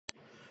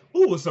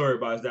What's up,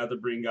 everybody? It's to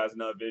bring you guys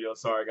another video.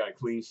 Sorry, I got a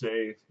clean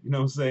shave. You know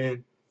what I'm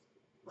saying?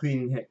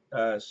 Clean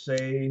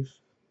shave,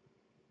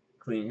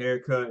 clean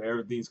haircut.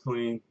 Everything's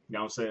clean. You know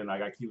what I'm saying? I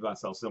gotta keep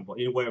myself simple.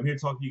 Anyway, I'm here to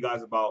talk to you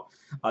guys about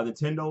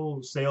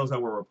Nintendo sales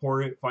that were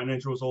reported,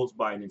 financial results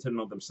by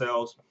Nintendo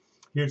themselves.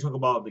 Here to talk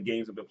about the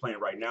games I've been playing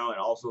right now, and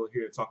also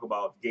here to talk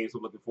about games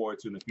I'm looking forward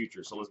to in the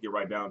future. So let's get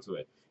right down to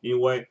it.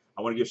 Anyway,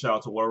 I want to give a shout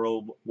out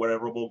to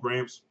whatever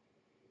Gramps,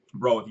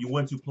 bro. If you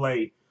want to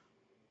play,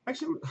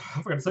 actually,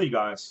 I forgot to tell you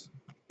guys.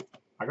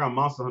 I got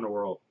Monster Hunter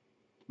World.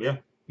 Yeah,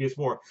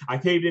 PS4. I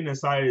caved in and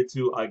decided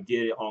to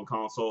get it on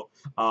console.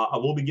 I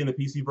will be getting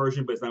the PC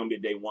version, but it's not gonna be a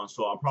day one.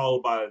 So I'll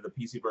probably buy the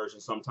PC version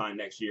sometime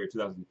next year,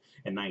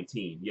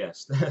 2019.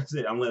 Yes, that's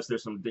it. Unless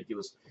there's some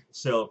ridiculous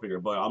sale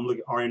figure, but I'm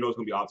looking. I already know it's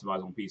gonna be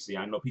optimized on PC.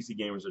 I know PC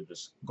gamers are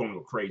just going to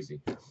go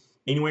crazy.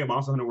 Anyway,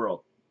 Monster Hunter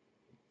World.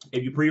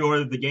 If you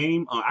pre-order the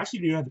game, actually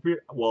you have to pre.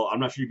 Well, I'm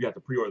not sure if you have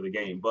to pre-order the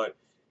game, but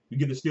you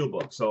get the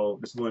steelbook. So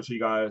this is going to show you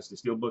guys the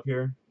steelbook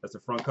here. That's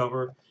the front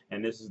cover,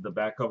 and this is the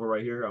back cover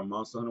right here on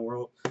Monster Hunter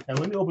World. And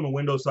let me open the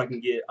window so I can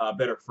get a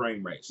better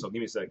frame rate. So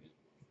give me a second.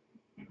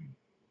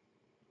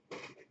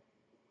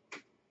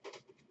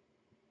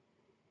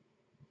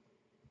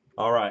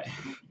 All right,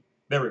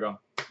 there we go.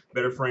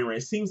 Better frame rate.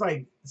 It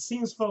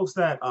seems folks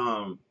that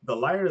the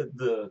lighter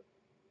the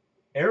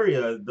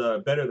area,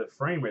 the better the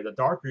frame rate. The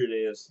darker it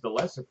is, the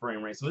less the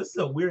frame rate. So this is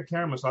a weird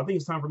camera. So I think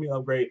it's time for me to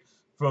upgrade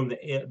from the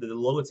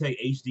Logitech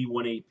HD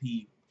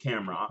 180p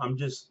camera. I'm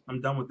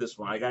done with this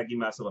one. I gotta give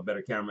myself a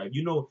better camera. If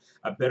you know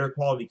a better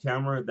quality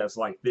camera that's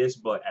like this,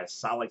 but at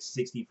solid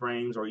 60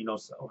 frames, or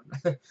so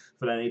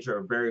for that nature,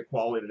 a very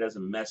quality that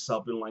doesn't mess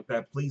up and like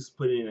that, please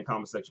put it in the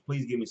comment section.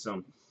 Please give me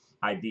some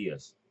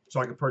ideas so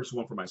I can purchase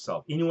one for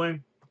myself.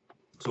 Anyway.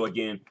 So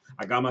again,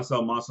 I got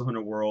myself Monster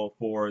Hunter World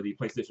for the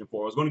PlayStation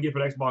 4. I was going to get it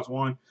for the Xbox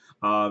One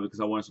because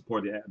I want to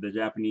support the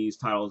Japanese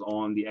titles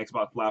on the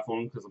Xbox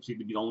platform because I'm seem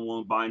to be the only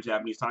one buying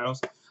Japanese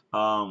titles.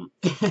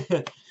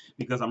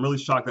 Because I'm really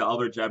shocked that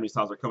other Japanese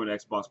titles are coming to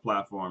Xbox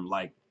platform,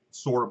 like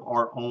Sword of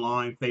Art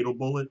Online, Fatal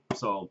Bullet.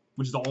 So,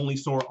 which is the only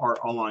Sword of Art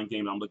Online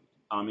game I'm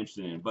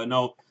interested in. But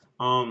no,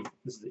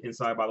 this is the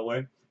inside, by the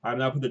way. I have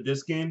now put the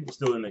disc in. It's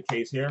still in the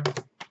case here.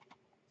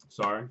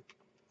 Sorry.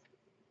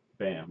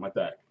 Bam, like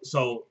that.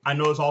 So I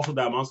noticed also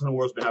that Monster Hunter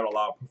World's been having a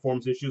lot of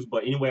performance issues.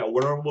 But anyway, at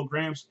whatever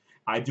Gramps,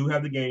 I do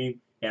have the game,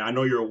 and I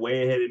know you're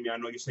way ahead of me. I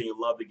know you're saying you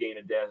love the game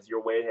to death.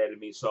 You're way ahead of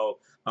me. So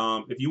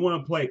if you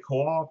want to play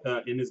co-op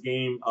in this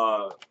game,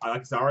 like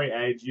I said, I already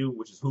added you,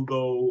 which is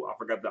Hugo. I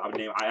forgot the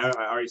name. I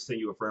already sent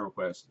you a friend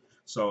request.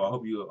 So I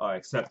hope you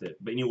accept it.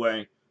 But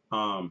anyway,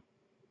 you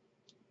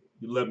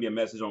left me a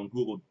message on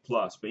Google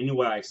Plus. But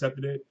anyway, I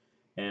accepted it.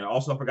 And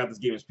also, I forgot this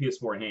game is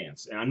PS4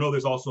 enhanced. And I know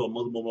there's also a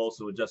multiple mode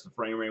to adjust the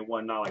frame rate and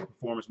whatnot, like a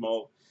performance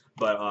mode.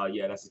 But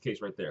yeah, that's the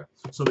case right there.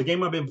 So the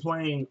game I've been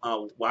playing,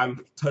 well, I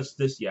haven't touched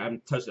this yet. I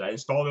haven't touched it. I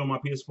installed it on my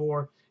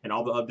PS4 and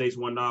all the updates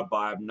and whatnot, but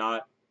I've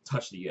not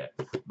touched it yet.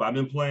 But I've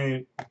been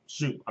playing,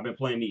 I've been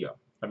playing Nioh.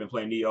 I've been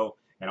playing Nioh,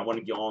 and I want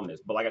to get on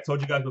this. But like I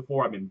told you guys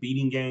before, I've been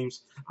beating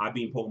games. I've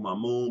been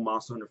Pokemon Moon,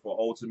 Monster Hunter 4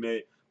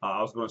 Ultimate.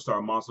 I was going to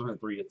start Monster Hunter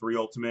 3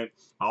 Ultimate.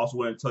 I also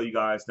want to tell you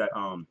guys that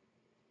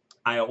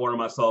I ordered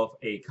myself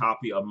a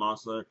copy of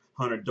Monster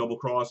Hunter Double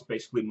Cross,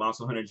 basically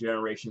Monster Hunter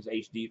Generations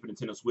HD for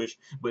Nintendo Switch,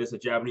 but it's a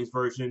Japanese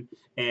version,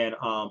 and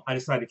I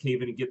decided to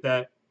cave in and get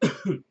that.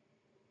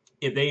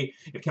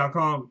 If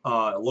Capcom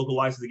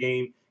localizes the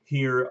game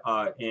here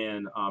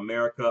in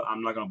America,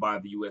 I'm not gonna buy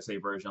the USA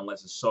version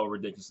unless it's so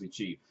ridiculously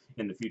cheap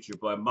in the future.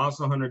 But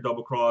Monster Hunter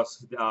Double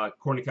Cross,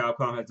 according to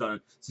Capcom, has done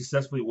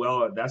successfully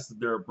well. That's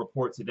their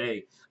report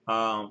today.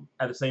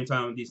 At the same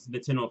time, these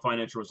Nintendo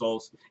financial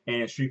results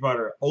and Ultra Street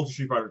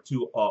Fighter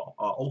 2,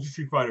 Ultra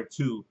Street Fighter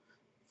 2,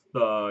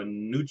 the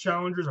new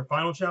challengers or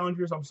final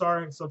challengers, I'm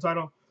sorry,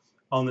 subtitle,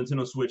 on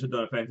Nintendo Switch have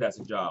done a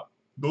fantastic job.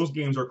 Those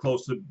games are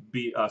close to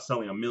be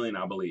selling 1 million,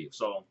 I believe.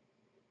 So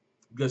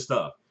good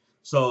stuff.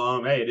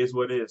 So hey, it is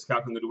what it is.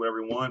 Capcom can do whatever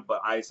you want, but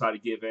I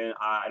decided to give in.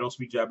 I don't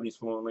speak Japanese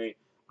fluently.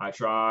 I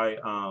try.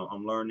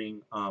 I'm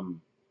learning,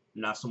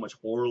 not so much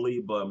orally,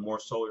 but more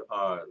so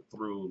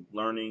through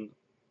learning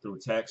through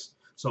text.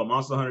 So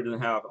Monster Hunter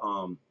doesn't have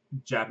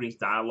Japanese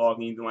dialogue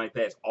or anything like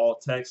that. It's all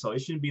text, so it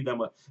shouldn't be that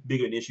much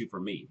big of an issue for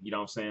me. You know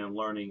what I'm saying?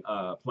 Learning,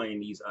 playing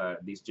these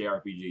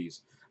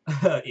JRPGs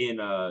in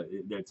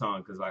their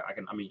tongue, because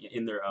I mean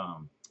in their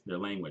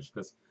language,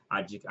 because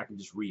I can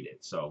just read it.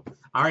 So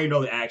I already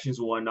know the actions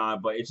and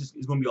whatnot, but it's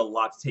going to be a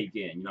lot to take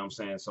in. You know what I'm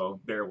saying? So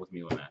bear with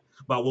me on that.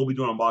 But we'll be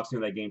doing unboxing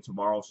of that game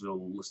tomorrow,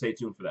 so stay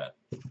tuned for that.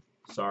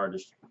 Sorry,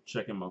 just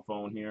checking my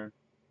phone here.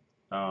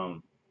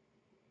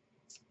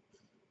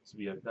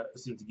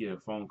 Seems to get a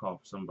phone call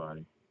for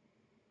somebody.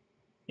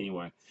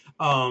 Anyway,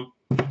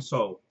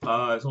 so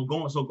going back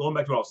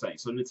to what I was saying.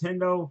 So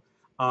Nintendo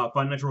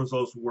financial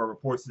results were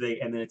reported today,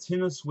 and the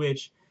Nintendo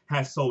Switch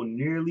has sold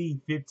nearly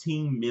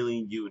 15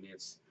 million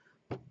units.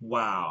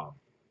 Wow.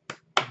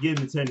 Give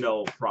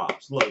Nintendo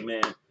props. Look,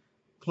 man,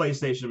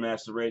 PlayStation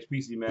Master Race,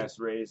 PC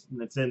Master Race,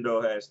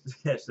 Nintendo has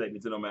hashtag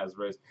Nintendo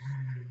Master Race.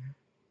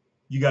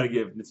 you got to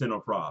give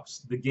Nintendo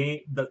props. The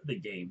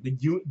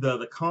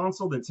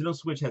console, the Nintendo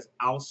Switch has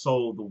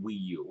outsold the Wii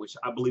U, which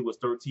I believe was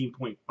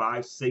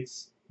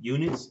 13.56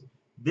 units.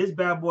 This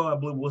bad boy, I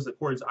believe, was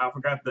according to, I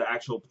forgot the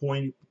actual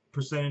point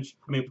percentage.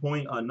 I mean,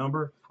 point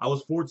number. I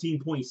was 14.6,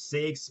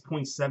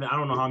 0.7. I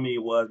don't know how many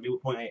it was. Maybe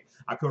 0.8.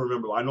 I couldn't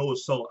remember. I know it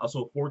was sold. I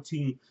sold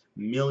 14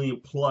 million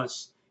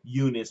plus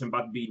units and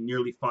about to be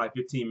nearly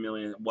 15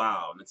 million.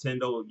 Wow,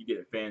 Nintendo, you did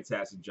a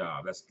fantastic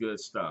job. That's good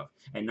stuff.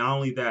 And not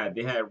only that,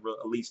 they had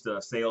released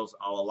sales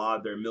of a lot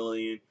of their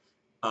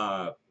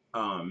uh,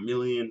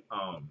 million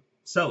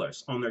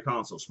sellers on their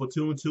consoles.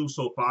 Splatoon 2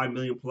 sold 5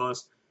 million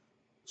plus.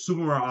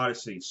 Super Mario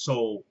Odyssey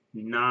sold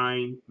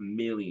 9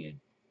 million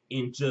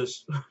in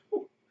just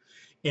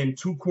in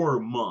 2 quarter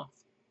month.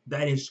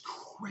 That is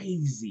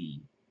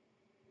crazy.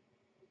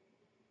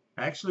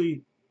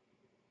 Actually,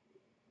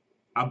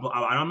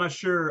 I'm not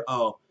sure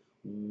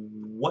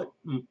what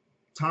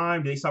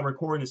time they stopped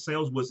recording the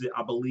sales. Was it,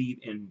 I believe,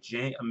 in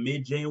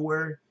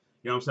mid-January?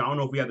 You know what I'm saying? I don't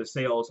know if we had the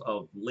sales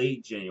of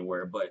late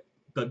January, but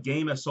the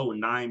game has sold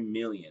 9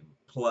 million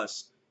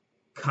plus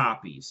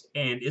copies,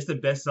 and it's the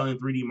best-selling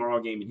 3D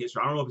Mario game in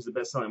history. I don't know if it's the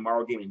best-selling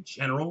Mario game in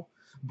general,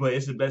 but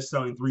it's the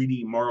best-selling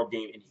 3D Mario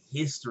game in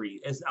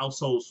history. It's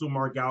outsold Super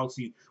Mario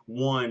Galaxy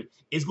 1.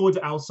 It's going to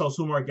outsell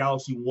Super Mario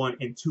Galaxy 1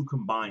 and 2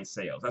 combined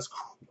sales. That's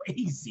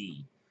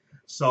crazy.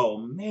 So,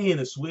 man,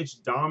 the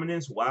Switch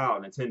dominance. Wow,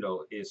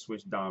 Nintendo is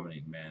Switch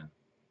dominating, man.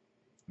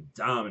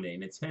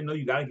 Dominating. Nintendo,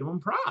 you got to give them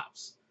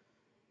props.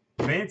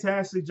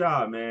 Fantastic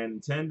job,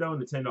 man.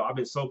 Nintendo. I've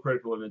been so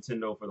critical of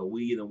Nintendo for the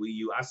Wii and the Wii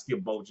U. I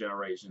skipped both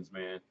generations,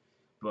 man.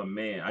 But,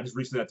 man, I just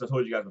recently, I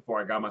told you guys before,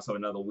 I got myself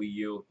another Wii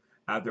U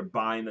after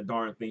buying the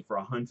darn thing for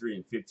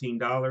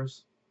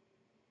 $115.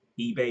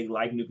 eBay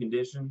like new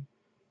condition.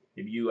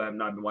 If you have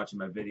not been watching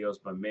my videos,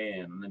 but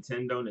man,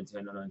 Nintendo,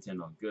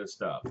 good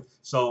stuff.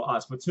 So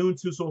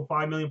Splatoon 2 sold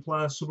 5 million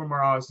plus, Super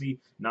Mario Odyssey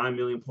 9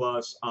 million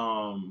plus,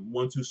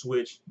 1-2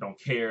 Switch, don't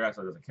care, that's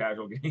a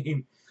casual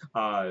game. You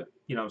know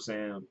what I'm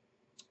saying?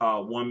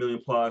 1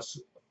 million plus.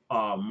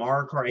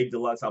 Mario Kart 8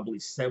 Deluxe, I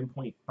believe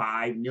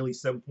 7.5, nearly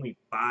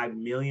 7.5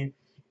 million,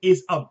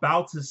 is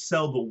about to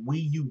sell the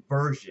Wii U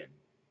version.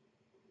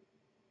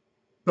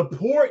 The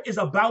port is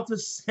about to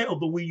sell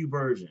the Wii U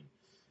version.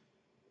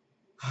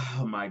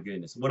 Oh my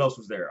goodness. What else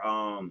was there?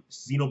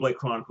 Xenoblade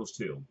Chronicles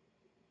 2.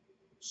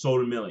 Sold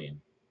 1 million.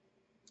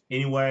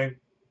 Anyway,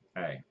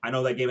 hey, I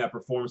know that game had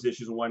performance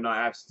issues and whatnot.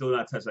 I've still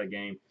not touched that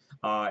game.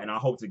 And I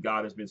hope to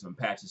God there's been some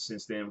patches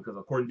since then, because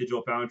according to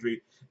Digital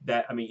Foundry,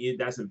 that's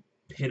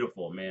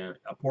pitiful, man.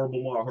 A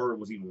portable mode I heard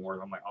was even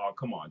worse. I'm like, oh,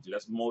 come on, dude.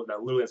 That's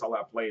all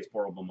I play is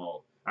portable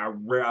mode. I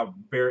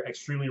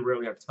extremely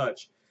rarely have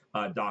touched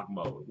dock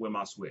mode with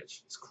my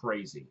Switch. It's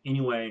crazy.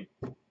 Anyway,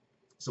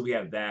 so we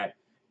have that.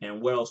 And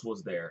what else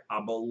was there?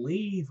 I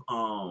believe,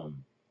 I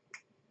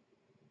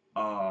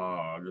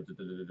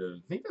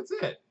think that's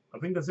it.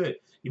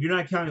 If you're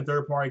not counting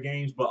third-party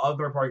games, but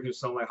other third-party games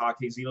sound like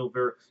hockey,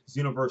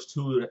 Xenoverse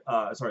 2,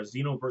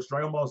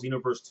 Dragon Ball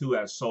Xenoverse 2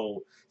 has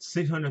sold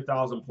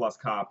 600,000 plus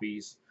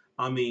copies.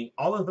 I mean,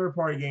 all the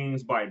third-party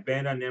games by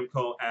Bandai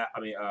Namco,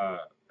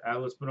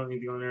 Atlas put on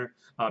anything on there.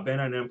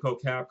 Bandai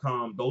Namco,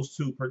 Capcom, those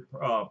two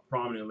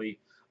prominently.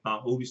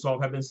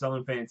 Ubisoft have been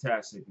selling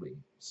fantastically,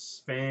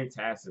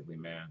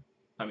 man.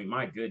 I mean,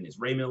 my goodness.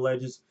 Rayman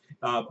Legends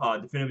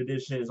Definitive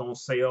Edition is on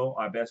sale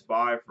at Best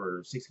Buy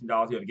for $16.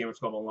 You have a Gamer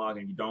Scope unlocked,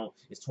 and you don't,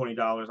 it's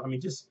 $20. I mean,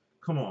 just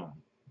come on,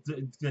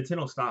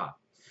 Nintendo,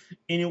 stop.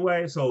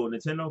 Anyway, so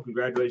Nintendo,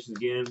 congratulations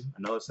again,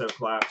 another set of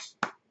claps.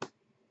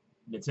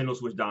 Nintendo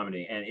Switch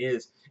dominating, and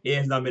it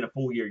has not been a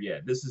full year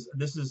yet. This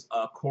is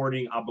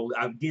according, I believe,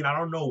 again, I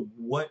don't know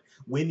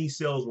when these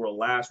sales were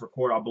last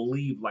recorded. I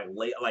believe like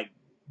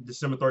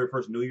December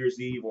 31st, New Year's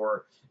Eve,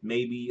 or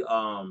maybe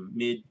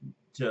mid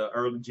to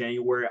early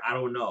January. I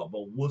don't know,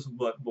 but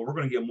we're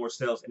gonna get more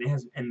sales,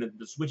 and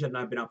the Switch has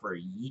not been out for a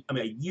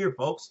year,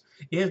 folks.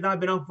 It has not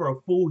been out for a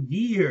full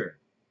year.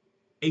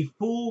 A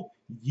full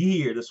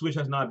year, the Switch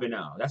has not been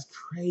out. That's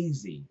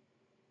crazy.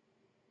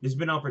 It's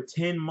been out for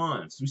 10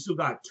 months. We still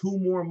got 2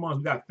 more months.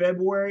 We got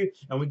February,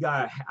 and we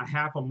got a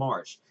half of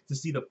March to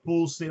see the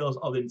full sales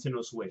of the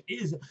Nintendo Switch.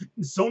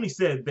 Sony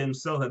said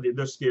themselves that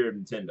they're scared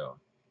of Nintendo.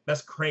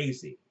 That's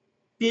crazy.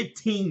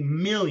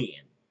 15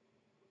 million.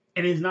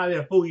 And it's not in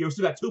a full year. We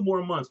still got 2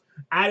 more months.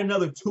 Add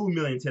another 2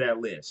 million to that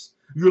list.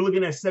 You're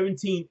looking at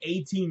 17,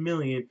 18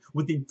 million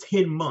within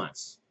 10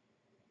 months.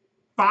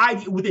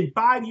 Within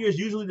 5 years,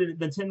 usually the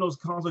Nintendo's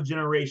console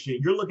generation,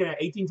 you're looking at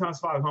 18 times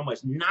 5, how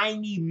much?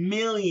 90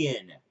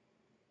 million.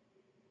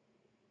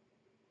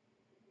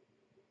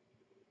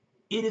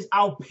 It is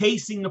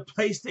outpacing the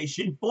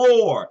PlayStation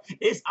 4.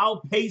 It's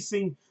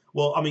outpacing,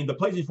 well, I mean, the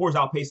PlayStation 4 is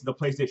outpacing the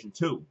PlayStation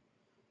 2.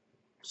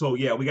 So,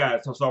 yeah, we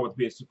got to start with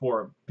the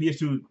PS4.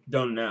 PS2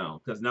 done now,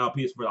 because now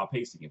PS4 is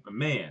outpacing it. But,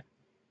 man,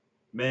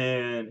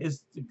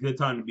 it's a good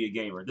time to be a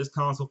gamer. This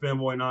console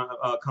fanboy,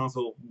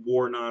 console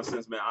war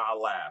nonsense, man, I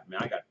laugh,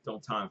 man. I got no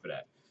time for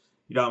that.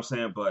 You know what I'm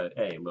saying? But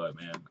hey, look,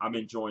 man, I'm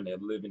enjoying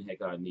that living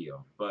heck out of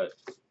Nioh. But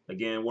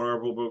again, whatever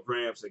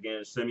programs,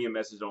 again, send me a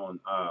message on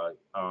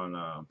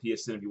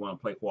PSN if you want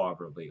to play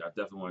cooperatively. I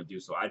definitely want to do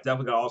so. I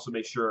definitely got to also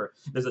make sure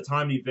there's a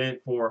timed event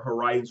for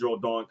Horizon Zero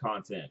Dawn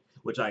content,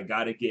 which I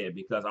gotta get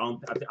because I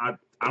don't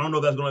know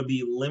if that's going to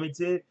be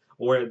limited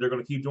or they're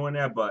going to keep doing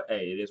that. But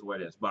hey, it is what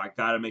it is. But I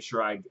gotta make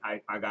sure I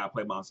gotta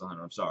play Monster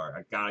Hunter. I'm sorry,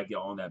 I gotta get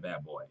on that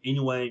bad boy.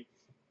 Anyway,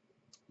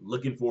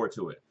 looking forward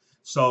to it.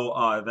 So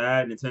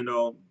that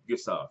Nintendo, good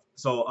stuff.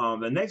 So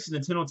the next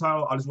Nintendo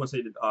title, I just want to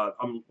say that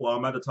I'm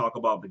about to talk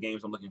about the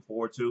games I'm looking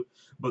forward to.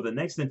 But the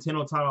next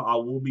Nintendo title I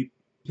will be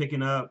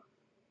picking up.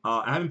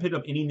 I haven't picked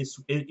up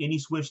any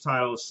Switch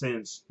titles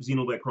since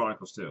Xenoblade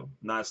Chronicles 2.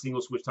 Not a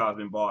single Switch title has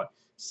been bought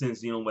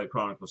since Xenoblade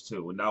Chronicles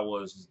 2, and that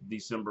was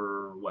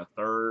December what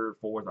 3rd,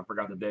 4th. I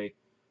forgot the day.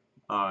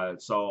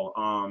 No,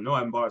 I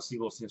haven't bought a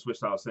single Switch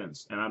title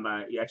since, and I'm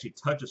not actually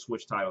touched a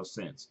Switch title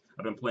since.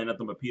 I've been playing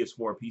nothing but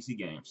PS4 PC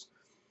games.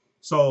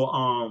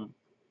 So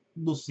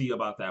we'll see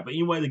about that. But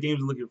anyway, the games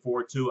I'm looking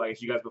forward to, I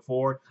asked you guys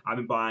before, I've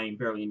been buying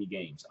barely any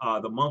games.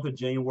 The month of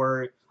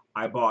January,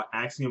 I bought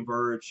Axiom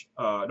Verge.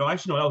 No,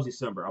 actually, no, that was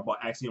December. I bought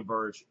Axiom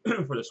Verge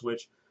for the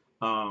Switch.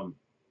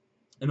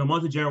 In the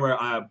month of January,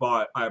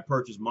 I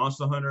purchased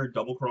Monster Hunter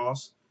Double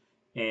Cross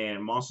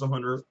and Monster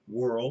Hunter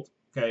World.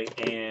 Okay,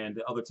 and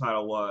the other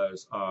title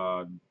was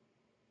I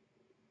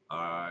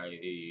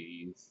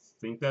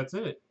think that's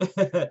it.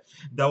 That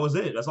was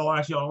it. That's all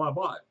I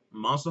bought.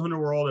 Monster Hunter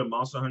World and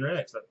Monster Hunter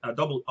X.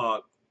 Double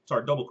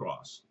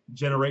Cross.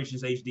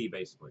 Generations HD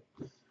basically.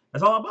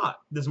 That's all I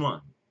bought this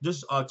month.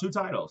 Just two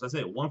titles. That's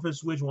it. One for the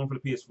Switch, one for the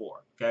PS4.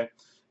 Okay.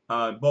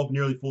 Both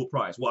nearly full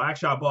price. Well,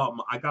 actually,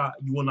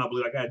 you will not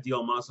believe, I got a deal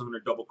on Monster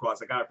Hunter Double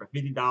Cross. I got it for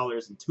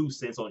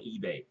 $50.02 on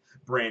eBay,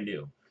 brand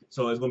new.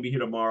 So it's going to be here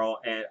tomorrow,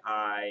 and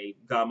I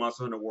got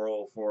Monster Hunter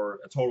World for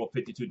a total of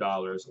 $52.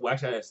 Well,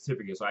 actually, I had a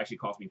certificate, so it actually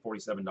cost me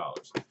 $47.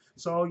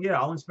 So yeah,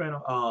 I only spent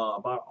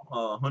about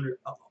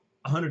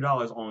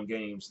 $100 on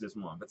games this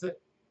month. That's it.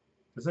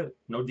 That's it.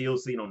 No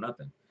DLC, no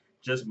nothing.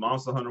 Just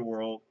Monster Hunter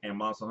World and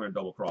Monster Hunter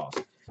Double Cross.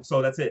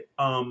 So that's it.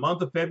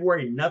 Month of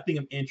February, nothing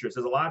of interest.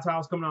 There's a lot of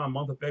titles coming out in the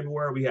month of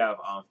February. We have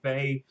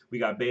Faye. We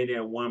got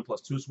Bayonetta 1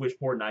 plus 2 Switch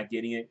port. Not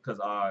getting it because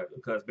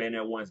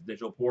Bayonetta 1 is a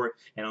digital port.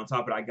 And on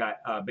top of it, I got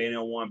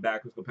Bayonetta 1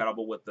 backwards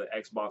compatible with the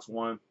Xbox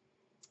One.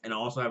 And I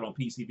also have it on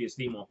PC via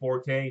Steam on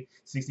 4K,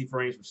 60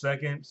 frames per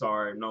second.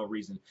 Sorry, no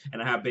reason.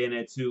 And I have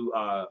Bayonetta 2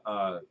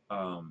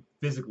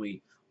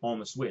 physically on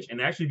the Switch.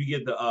 And actually, if you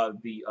get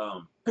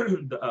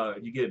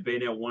you get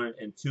Bayonetta 1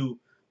 and 2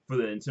 for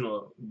the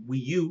Nintendo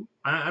Wii U.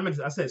 I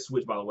said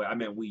Switch, by the way. I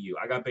meant Wii U.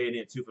 I got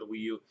Bayonetta 2 for the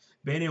Wii U.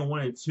 Bayonetta 1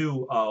 and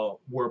 2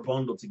 were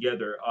bundled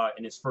together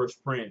in its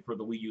first print for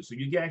the Wii U. So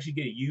you can actually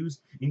get it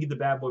used. You can get the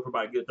bad boy for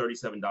about a good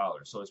 $37.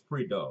 So it's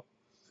pretty dope.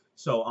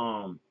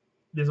 So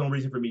there's no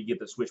reason for me to get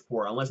the Switch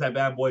port. Unless that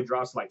bad boy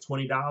drops like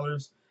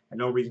 $20, and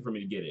no reason for me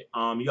to get it.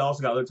 You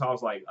also got other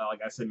titles like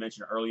I said,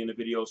 mentioned earlier in the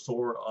video,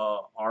 Sword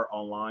Art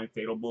Online,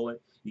 Fatal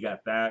Bullet. You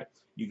got that.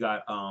 You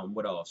got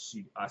what else?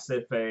 I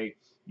said Faye.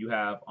 You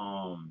have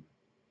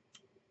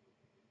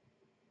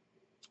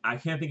I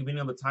can't think of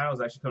any other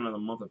titles actually coming in the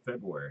month of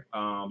February.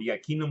 You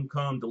got Kingdom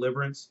Come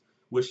Deliverance,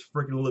 which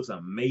freaking looks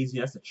amazing.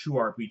 That's a true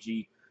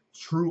RPG.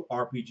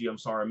 I'm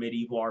sorry,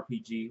 medieval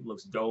RPG.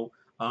 Looks dope.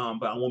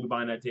 But I won't be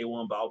buying that day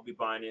one, but I'll be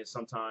buying it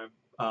sometime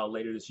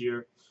later this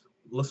year.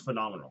 Looks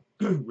phenomenal.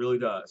 Really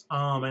does.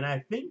 And I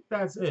think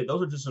that's it.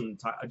 Those are just some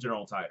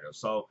general titles.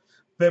 So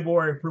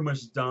February pretty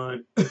much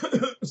done.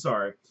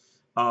 Sorry.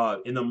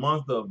 In the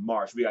month of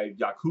March, we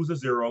got Yakuza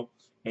 0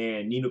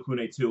 and Ni no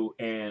Kuni 2.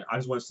 And I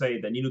just want to say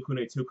that Ni no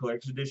Kuni 2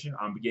 Collector's Edition,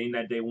 I'm beginning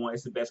that day one.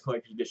 It's the best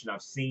Collector's Edition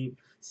I've seen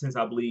since,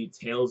 I believe,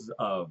 Tales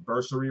of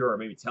Berseria or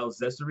maybe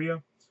Tales of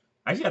Zestiria.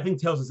 Actually, I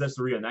think Tales of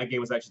Zestiria, and that game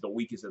was actually the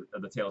weakest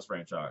of the Tales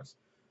franchise.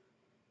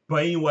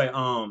 But anyway,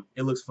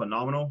 it looks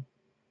phenomenal.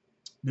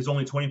 There's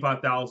only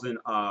 25,000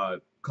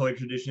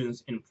 collector's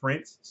editions in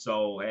print,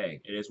 so hey,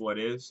 it is what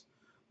it is.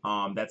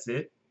 That's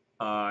it.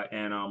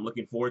 And I'm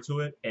looking forward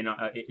to it. And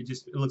it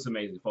looks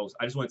amazing, folks.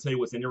 I just want to tell you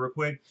what's in there real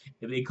quick.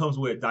 It comes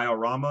with a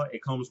diorama.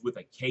 It comes with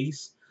a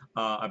case,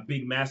 a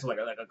big massive, like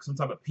some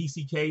type of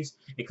PC case.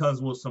 It comes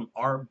with some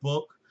art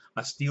book,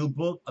 a steel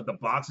book, the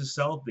box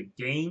itself, the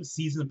game,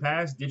 season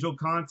pass, digital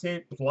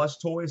content, plush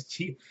toys,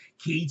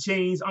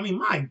 keychains. I mean,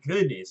 my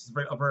goodness,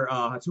 for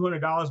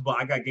 $200, but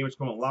I got Gamers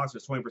Come Unlocked, so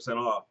it's 20%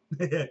 off.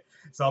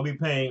 So I'll be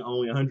paying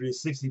only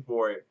 $160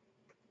 for it.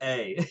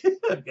 Hey,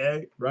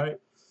 okay, right?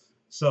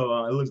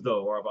 So it looks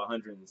dope, or about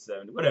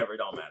 170, whatever, it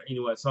don't matter.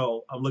 Anyway,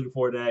 so I'm looking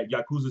forward to that.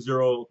 Yakuza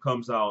 0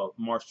 comes out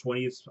March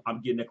 20th.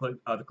 I'm getting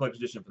the collector's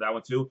edition for that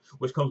one too,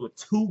 which comes with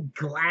 2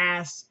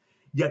 glass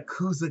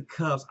Yakuza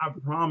cups. I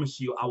promise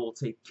you, I will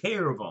take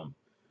care of them.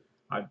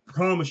 I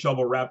promise you, I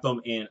will wrap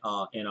them in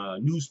a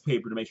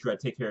newspaper to make sure I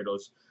take care of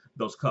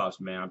those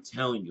cups, man. I'm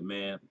telling you,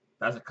 man,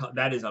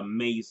 that is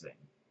amazing.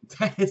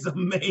 That is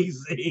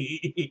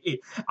amazing.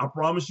 I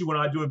promise you, when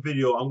I do a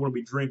video, I'm going to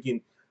be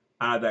drinking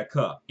out of that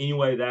cup.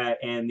 Anyway, that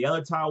and the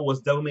other title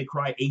was Devil May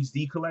Cry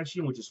HD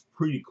Collection, which is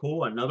pretty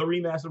cool. Another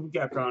remaster from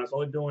Capcom. That's all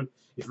they're doing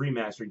is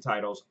remastering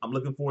titles. I'm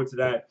looking forward to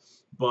that,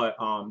 but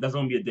that's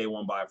gonna be a day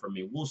one buy for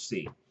me. We'll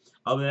see.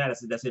 Other than that,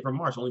 that's it for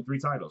March. Only 3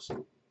 titles.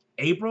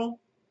 April,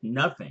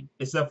 nothing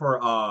except for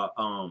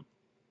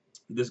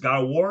this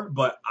God of War.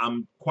 But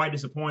I'm quite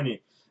disappointed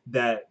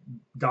that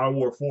God of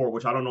War 4,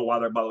 which I don't know why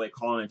they're by the way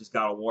calling it just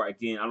God of War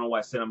again. I don't know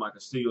why Santa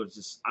Monica Studios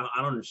just I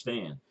don't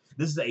understand.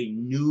 This is a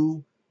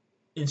new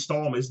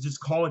installments. Just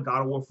call it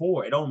God of War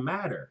 4. It don't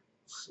matter.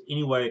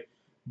 Anyway,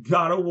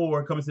 God of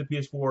War coming to the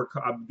PS4.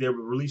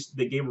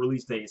 They gave a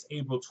release date. It's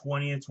April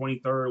 20th,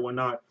 23rd,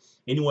 whatnot.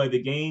 Anyway,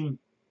 the game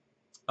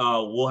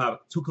will have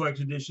 2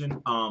 collection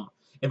edition.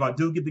 If I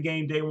do get the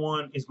game day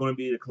one, it's going to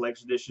be the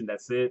collection edition.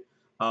 That's it.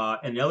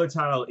 And the other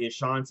title is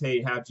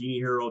Shantae Half Genie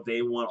Hero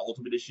Day One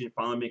Ultimate Edition.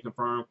 Finally been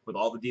confirmed with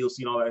all the DLC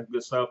and all that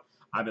good stuff.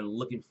 I've been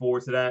looking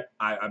forward to that.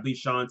 I beat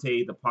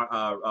Shantae,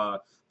 the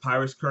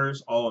Pirate's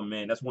Curse. Oh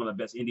man, that's one of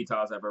the best indie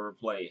titles I've ever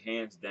played,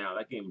 hands down.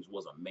 That game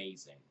was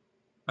amazing.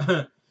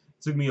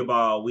 Took me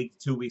about a week,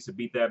 2 weeks to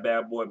beat that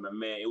bad boy, but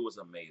man, it was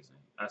amazing.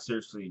 I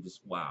seriously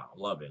just wow,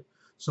 love it.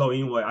 So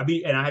anyway, I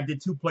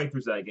did 2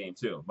 playthroughs of that game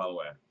too, by the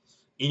way.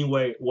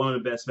 Anyway, one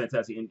of the best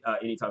fantastic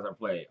indie titles I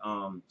played.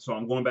 So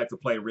I'm going back to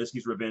play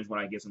Risky's Revenge when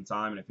I get some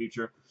time in the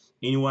future.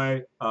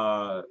 Anyway,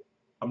 I'm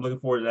looking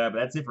forward to that. But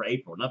that's it for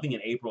April. Nothing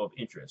in April of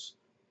interest.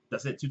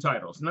 That's it, 2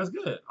 titles, and that's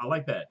good. I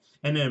like that.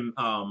 And then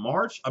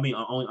March,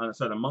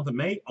 the month of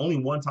May, only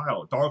 1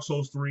 title: Dark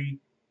Souls 3.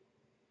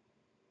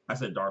 I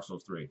said Dark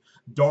Souls 3.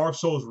 Dark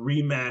Souls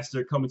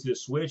Remastered coming to the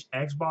Switch,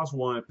 Xbox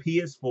One,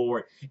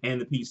 PS4,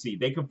 and the PC.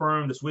 They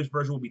confirmed the Switch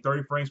version will be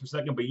 30 frames per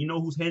second, but you know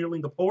who's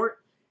handling the port?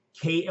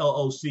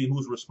 KLOC,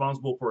 who's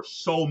responsible for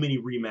so many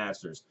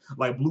remasters,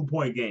 like Blue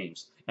Point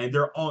Games, and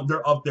they're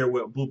up there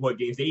with Blue Point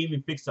Games. They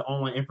even fixed the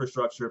online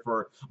infrastructure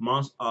for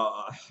Monster.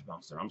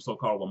 I'm so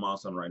caught up with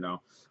Monster right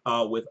now.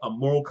 With a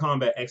Mortal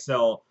Kombat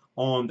XL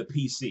on the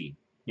PC.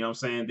 You know what I'm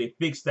saying? They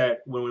fixed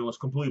that when it was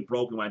completely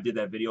broken. When I did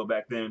that video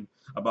back then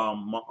about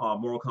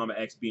Mortal Kombat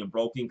X being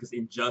broken because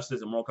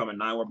Injustice and Mortal Kombat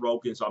 9 were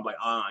broken. So I'm like,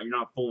 you're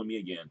not fooling me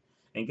again.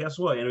 And guess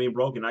what? It ain't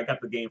broken. I got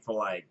the game for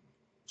like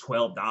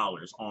 $12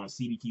 on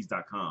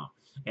cdkeys.com,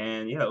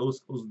 and yeah, it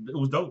was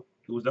dope.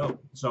 It was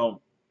dope.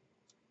 So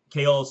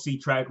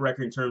KLC track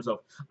record in terms of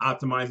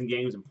optimizing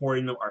games and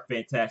porting them are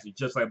fantastic,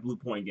 just like Blue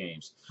Point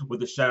Games with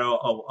the Shadow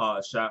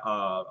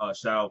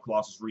of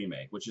Colossus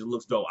remake, which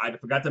looks dope. I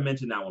forgot to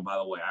mention that one, by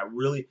the way. I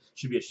really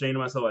should be ashamed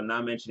of myself and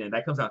not mention it.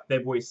 That comes out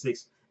February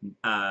 6th.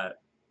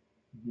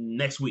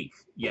 Next week,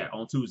 yeah,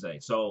 on Tuesday.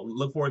 So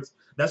look forward to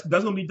that's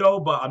gonna be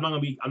dope, but I'm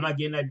not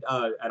getting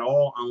that at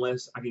all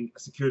unless I can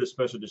secure the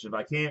special edition. If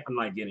I can't, I'm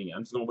not getting it.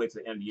 I'm just gonna wait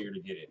to the end of the year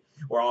to get it,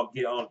 or I'll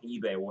get it on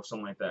eBay or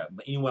something like that.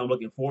 But anyway, I'm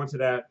looking forward to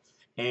that.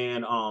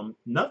 And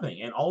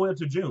nothing, and all the way up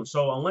to June.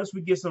 So unless we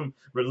get some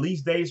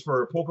release dates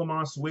for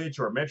Pokemon Switch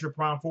or Metro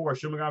Prime 4 or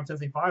Shin Megami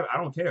Tensei 5, I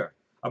don't care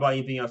about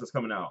anything else that's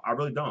coming out. I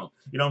really don't.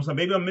 You know what I'm saying?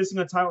 Maybe I'm missing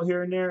a title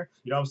here and there.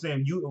 You know what I'm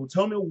saying? You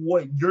tell me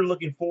what you're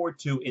looking forward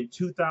to in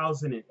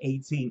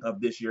 2018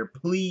 of this year.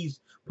 Please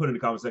put in the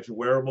comment section.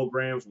 Wearable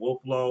Grams,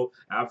 Wolflow,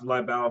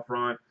 Afterlife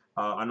Battlefront.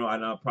 I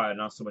know probably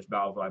not so much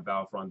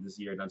Battlefront this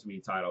year, not too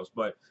many titles,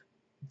 but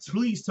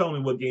please tell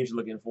me what games you're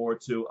looking forward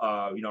to.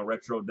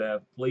 Retro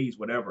Dev, please,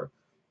 whatever.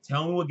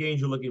 Tell me what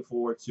games you're looking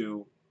forward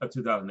to of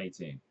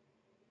 2018.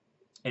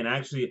 And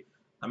actually,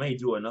 I may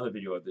do another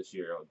video of this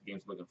year of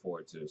games looking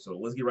forward to. So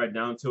let's get right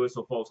down to it.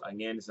 So folks,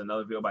 again, it's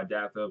another video by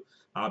Daphne.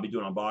 I'll be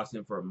doing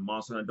unboxing for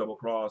Monster Hunter Double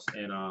Cross,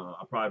 and I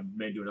probably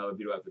may do another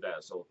video after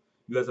that. So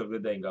you guys have a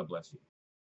good day and God bless you.